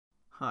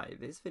Hi,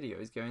 this video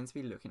is going to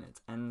be looking at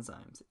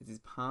enzymes. It is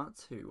part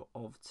 2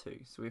 of 2,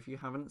 so if you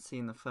haven't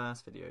seen the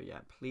first video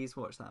yet, please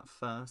watch that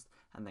first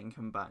and then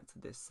come back to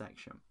this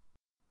section.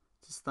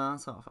 To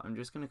start off, I'm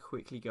just going to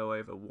quickly go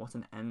over what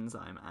an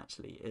enzyme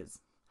actually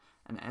is.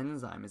 An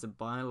enzyme is a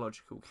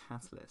biological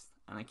catalyst,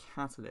 and a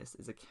catalyst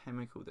is a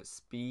chemical that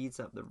speeds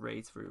up the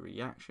rate of a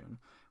reaction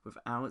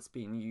without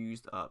being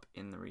used up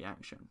in the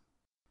reaction.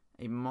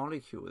 A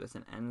molecule that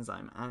an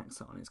enzyme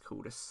acts on is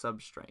called a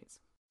substrate.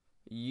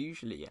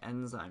 Usually,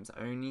 enzymes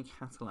only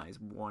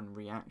catalyze one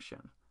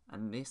reaction,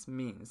 and this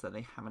means that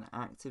they have an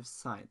active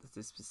site that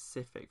is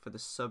specific for the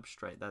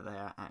substrate that they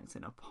are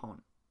acting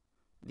upon.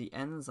 The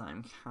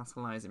enzyme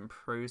catalyzing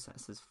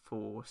process has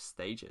 4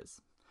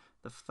 stages.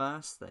 The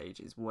first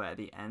stage is where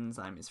the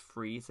enzyme is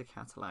free to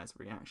catalyze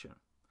a reaction.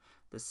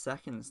 The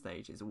second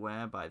stage is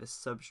whereby the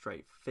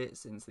substrate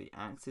fits into the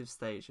active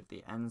stage of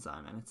the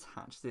enzyme and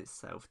attaches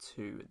itself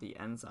to the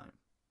enzyme.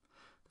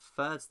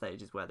 The third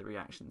stage is where the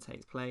reaction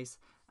takes place,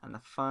 and the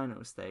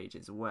final stage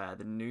is where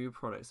the new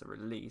products are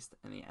released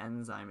and the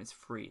enzyme is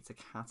free to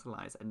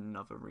catalyze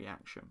another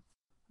reaction.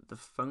 The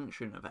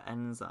function of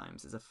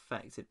enzymes is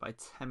affected by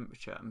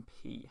temperature and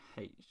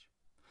pH.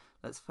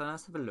 Let's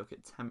first have a look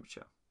at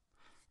temperature.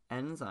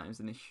 Enzymes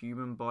in the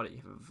human body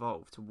have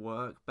evolved to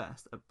work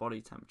best at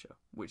body temperature,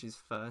 which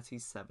is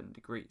 37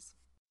 degrees.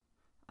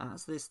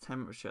 At this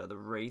temperature, the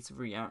rate of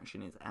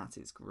reaction is at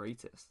its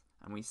greatest,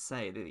 and we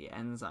say that the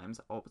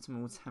enzyme's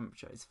optimal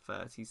temperature is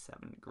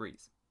 37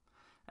 degrees.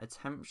 A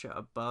temperature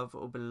above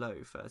or below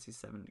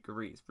 37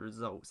 degrees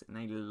results in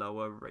a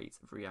lower rate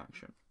of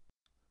reaction.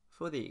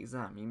 For the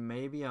exam, you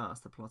may be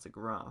asked to plot a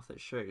graph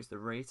that shows the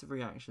rate of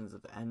reactions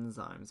of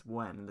enzymes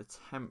when the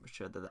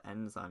temperature that the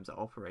enzymes are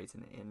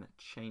operating in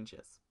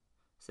changes.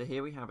 So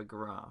here we have a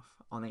graph.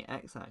 On the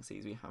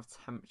x-axis we have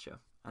temperature,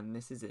 and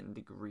this is in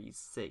degrees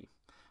C.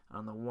 And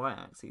on the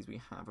y-axis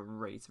we have a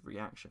rate of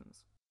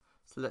reactions.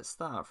 So let's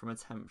start from a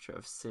temperature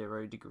of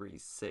 0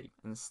 degrees C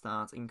and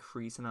start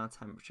increasing our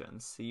temperature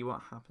and see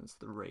what happens to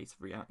the rate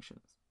of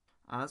reactions.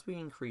 As we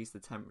increase the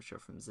temperature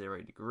from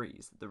 0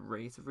 degrees, the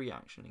rate of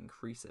reaction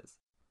increases.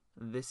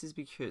 This is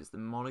because the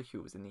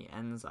molecules in the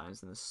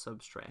enzymes and the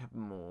substrate have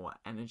more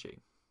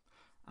energy.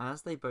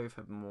 As they both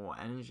have more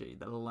energy,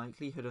 the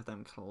likelihood of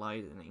them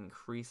colliding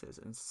increases,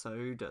 and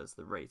so does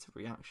the rate of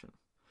reaction.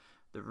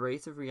 The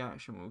rate of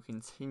reaction will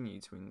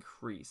continue to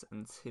increase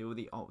until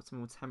the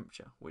optimal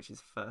temperature, which is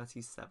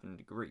 37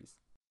 degrees.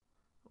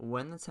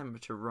 When the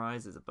temperature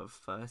rises above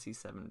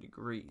 37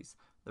 degrees,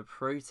 the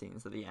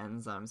proteins that the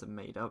enzymes are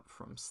made up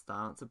from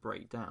start to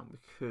break down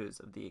because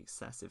of the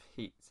excessive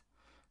heat.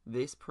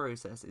 This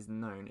process is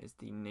known as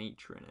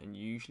denaturing and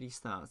usually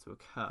starts to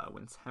occur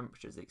when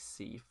temperatures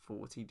exceed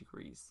 40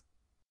 degrees.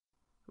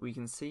 We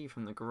can see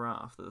from the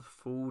graph that the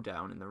fall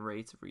down in the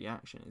rate of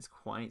reaction is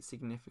quite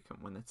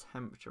significant when the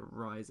temperature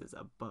rises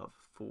above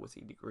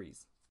 40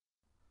 degrees.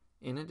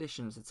 In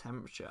addition to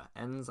temperature,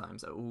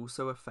 enzymes are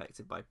also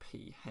affected by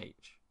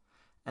pH.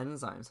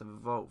 Enzymes have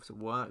evolved to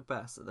work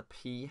best at the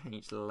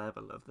pH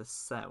level of the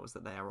cells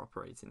that they are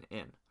operating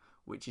in,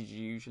 which is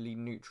usually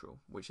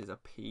neutral, which is a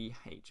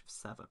pH of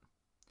 7.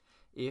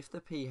 If the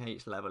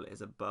pH level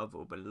is above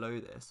or below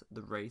this,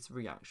 the rate of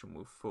reaction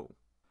will fall.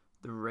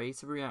 The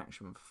rate of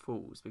reaction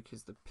falls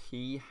because the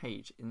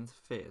pH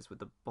interferes with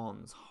the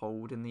bonds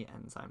holding the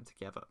enzyme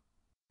together.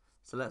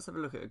 So let's have a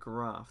look at a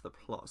graph that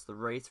plots the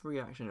rate of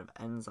reaction of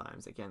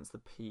enzymes against the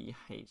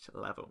pH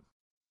level.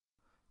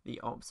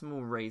 The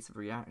optimal rate of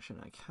reaction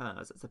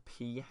occurs at a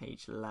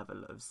pH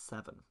level of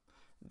 7.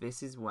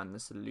 This is when the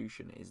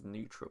solution is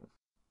neutral.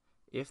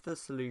 If the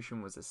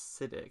solution was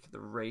acidic, the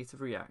rate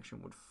of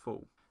reaction would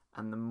fall,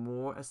 and the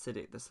more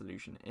acidic the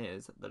solution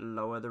is, the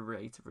lower the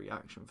rate of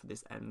reaction for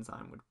this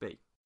enzyme would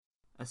be.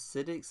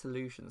 Acidic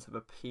solutions have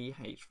a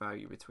pH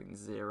value between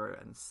 0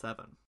 and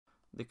 7.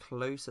 The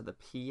closer the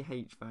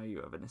pH value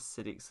of an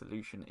acidic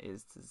solution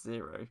is to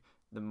 0,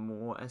 the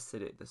more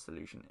acidic the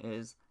solution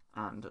is,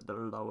 and the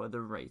lower the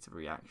rate of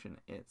reaction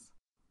is.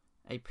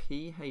 A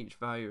pH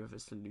value of a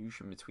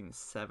solution between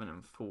 7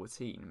 and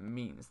 14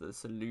 means that the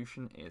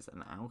solution is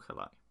an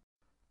alkali.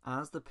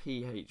 As the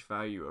pH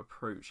value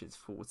approaches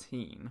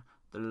 14,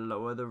 the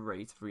lower the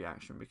rate of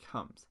reaction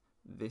becomes.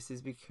 This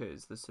is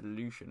because the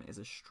solution is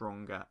a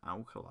stronger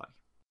alkali.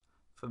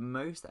 For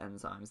most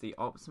enzymes, the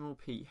optimal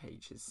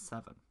pH is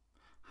 7.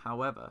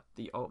 However,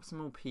 the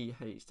optimal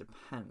pH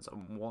depends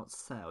on what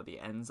cell the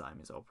enzyme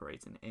is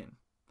operating in.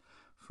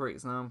 For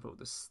example,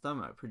 the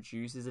stomach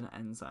produces an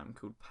enzyme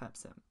called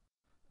pepsin.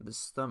 The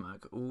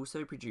stomach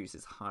also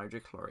produces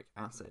hydrochloric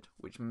acid,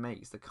 which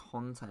makes the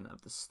content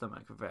of the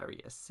stomach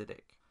very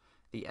acidic.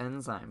 The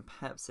enzyme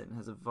pepsin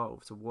has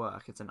evolved to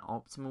work at an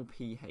optimal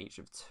pH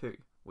of 2,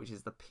 which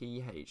is the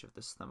pH of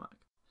the stomach.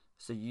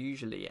 So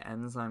usually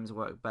enzymes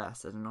work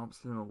best at an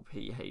optimal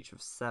pH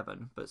of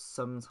 7, but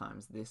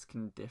sometimes this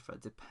can differ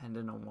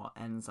depending on what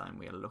enzyme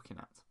we are looking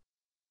at.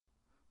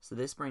 So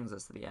this brings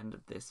us to the end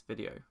of this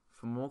video.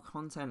 For more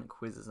content,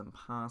 quizzes and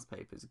past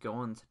papers, go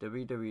on to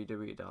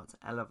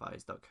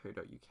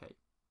www.elevise.co.uk.